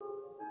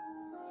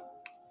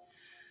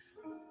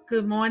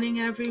Good morning,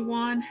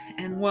 everyone,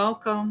 and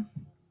welcome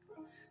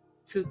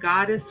to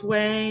Goddess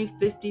Way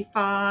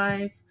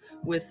 55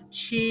 with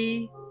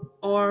Chi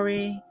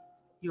Ori,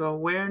 your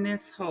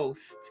awareness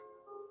host.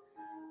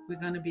 We're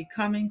going to be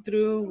coming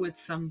through with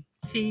some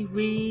tea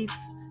reads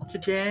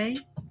today.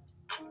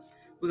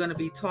 We're going to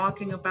be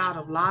talking about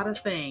a lot of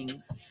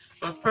things.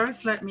 But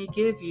first, let me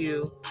give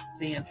you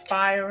the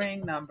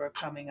inspiring number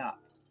coming up.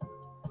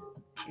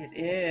 It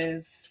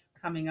is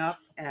coming up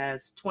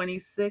as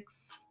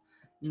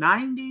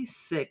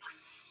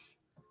 2696.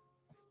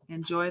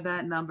 Enjoy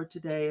that number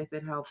today if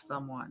it helps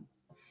someone.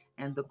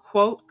 And the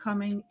quote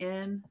coming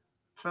in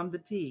from the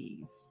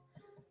T's: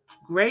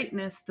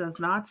 greatness does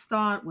not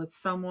start with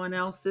someone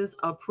else's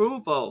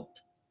approval,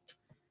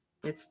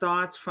 it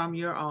starts from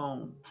your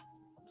own.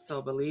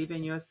 So believe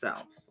in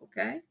yourself,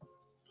 okay?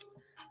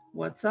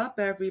 What's up,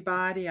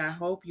 everybody? I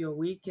hope your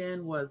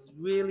weekend was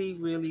really,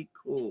 really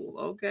cool,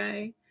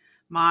 okay?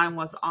 Mine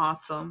was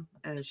awesome,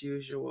 as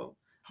usual.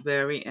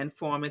 Very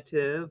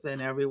informative, and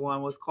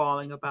everyone was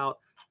calling about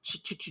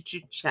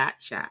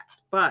chat.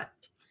 But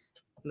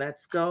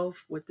let's go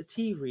with the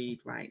tea read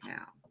right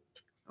now,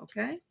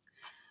 okay?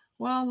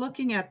 Well,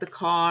 looking at the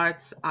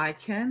cards, I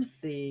can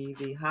see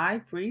the High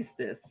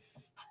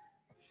Priestess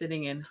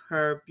sitting in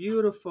her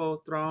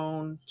beautiful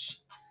throne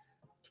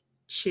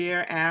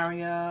chair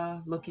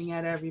area, looking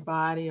at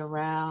everybody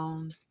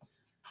around,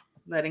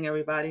 letting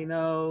everybody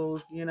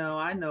knows,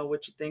 I know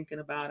what you're thinking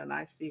about and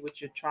I see what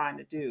you're trying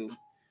to do.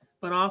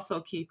 But also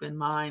keep in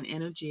mind,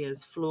 energy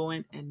is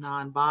fluent and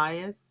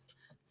non-biased.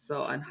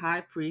 So a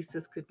high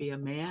priestess could be a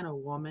man or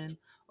woman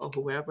or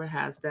whoever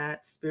has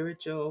that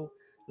spiritual,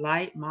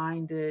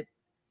 light-minded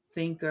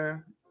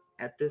thinker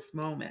at this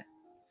moment.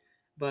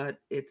 But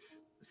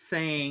it's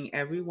saying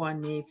everyone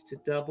needs to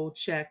double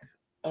check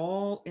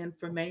all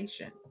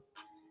information.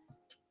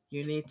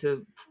 You need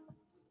to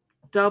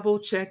double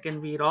check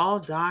and read all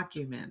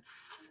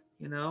documents.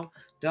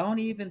 Don't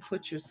even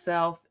put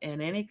yourself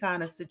in any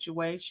kind of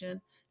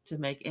situation to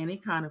make any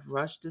kind of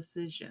rush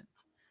decision.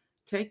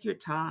 Take your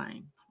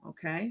time,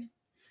 okay?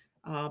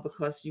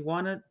 Because you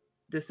want to,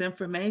 this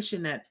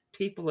information that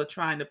people are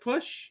trying to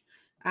push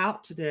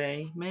out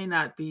today may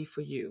not be for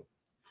you.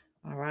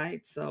 All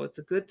right. So it's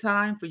a good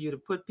time for you to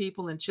put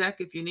people in check.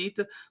 If you need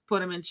to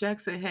put them in check,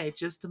 say, hey,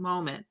 just a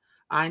moment.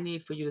 I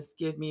need for you to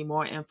give me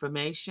more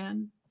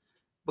information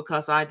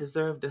because I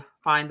deserve to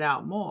find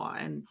out more.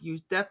 And you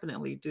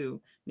definitely do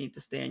need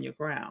to stand your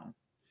ground.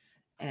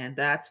 And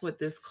that's what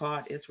this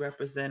card is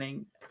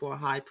representing for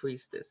High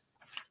Priestess.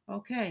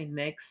 Okay,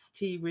 next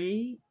T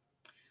read.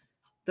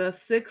 The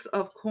Six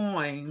of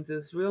Coins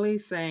is really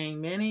saying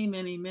many,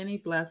 many, many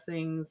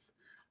blessings,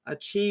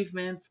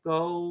 achievements,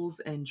 goals,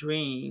 and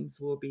dreams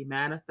will be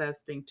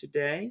manifesting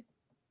today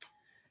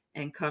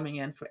and coming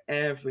in for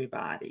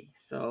everybody.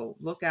 So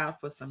look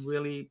out for some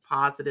really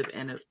positive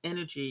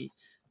energy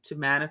to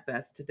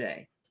manifest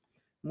today.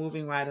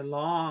 Moving right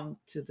along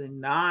to the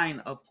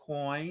Nine of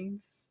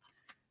Coins,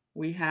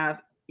 we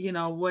have,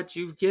 what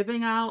you're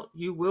giving out,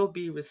 you will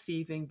be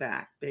receiving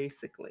back,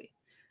 basically.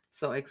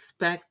 So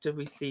expect to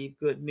receive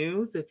good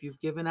news. If you've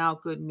given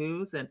out good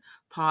news and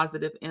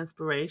positive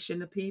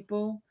inspiration to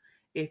people,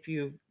 if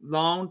you've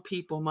loaned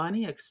people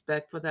money,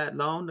 expect for that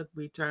loan to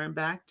return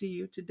back to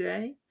you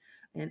today.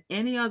 And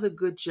any other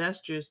good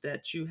gestures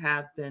that you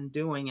have been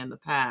doing in the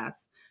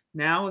past,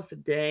 now is a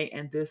day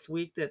and this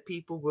week that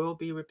people will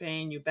be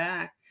repaying you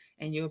back,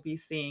 and you'll be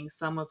seeing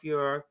some of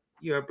your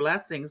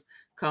blessings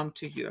come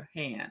to your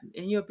hand.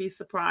 And you'll be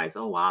surprised,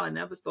 oh, wow, I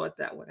never thought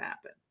that would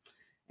happen.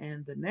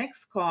 And the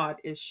next card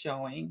is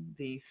showing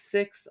the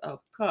Six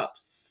of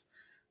Cups.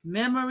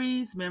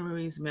 Memories,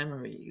 memories,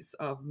 memories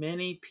of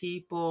many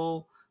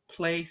people,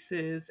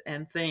 places,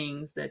 and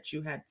things that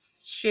you had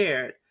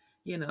shared.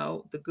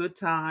 The good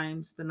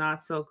times, the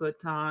not so good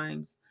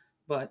times.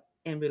 But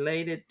in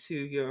related to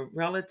your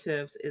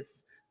relatives,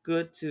 it's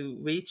good to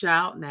reach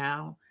out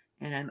now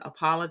and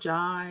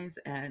apologize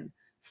and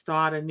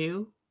start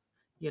anew,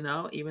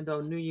 even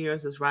though New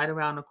Year's is right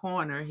around the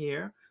corner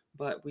here,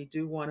 but we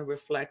do want to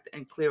reflect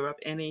and clear up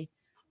any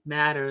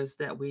matters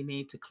that we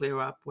need to clear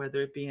up,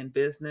 whether it be in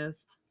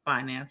business,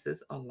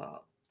 finances, or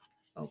love.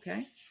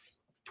 Okay?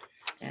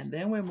 And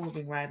then we're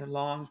moving right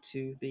along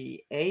to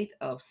the Eight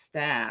of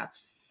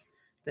Staffs.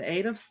 The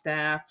Eight of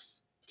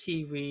Staffs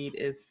T read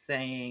is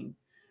saying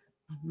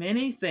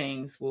many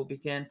things will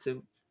begin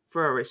to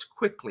flourish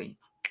quickly,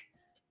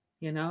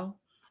 you know?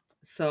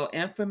 So,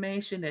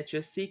 information that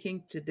you're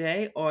seeking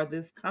today or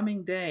this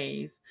coming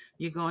days,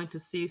 you're going to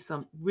see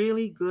some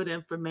really good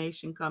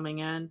information coming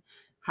in.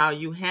 How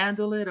you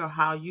handle it, or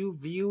how you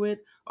view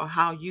it, or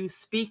how you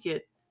speak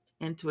it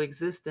into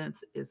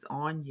existence is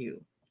on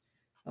you.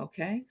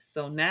 Okay,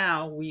 so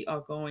now we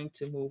are going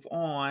to move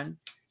on.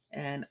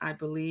 And I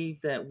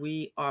believe that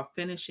we are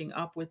finishing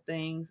up with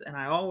things. And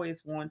I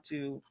always want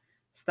to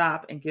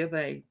stop and give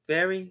a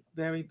very,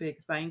 very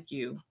big thank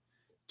you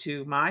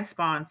to my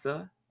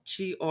sponsor,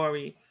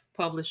 Chiori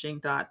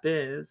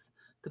Publishing.biz,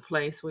 the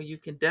place where you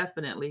can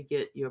definitely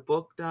get your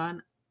book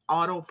done,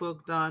 auto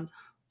book done,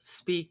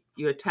 speak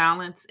your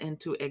talents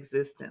into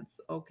existence,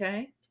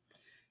 okay?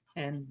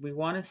 And we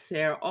want to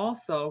share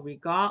also,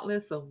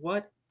 regardless of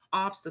what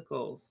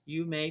obstacles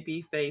you may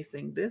be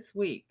facing this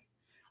week,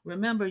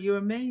 remember you're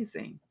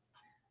amazing.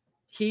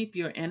 Keep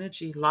your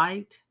energy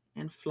light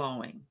and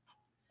flowing.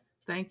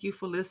 Thank you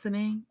for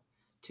listening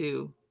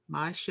to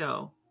my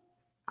show.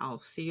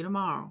 I'll see you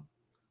tomorrow.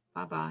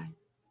 Bye bye.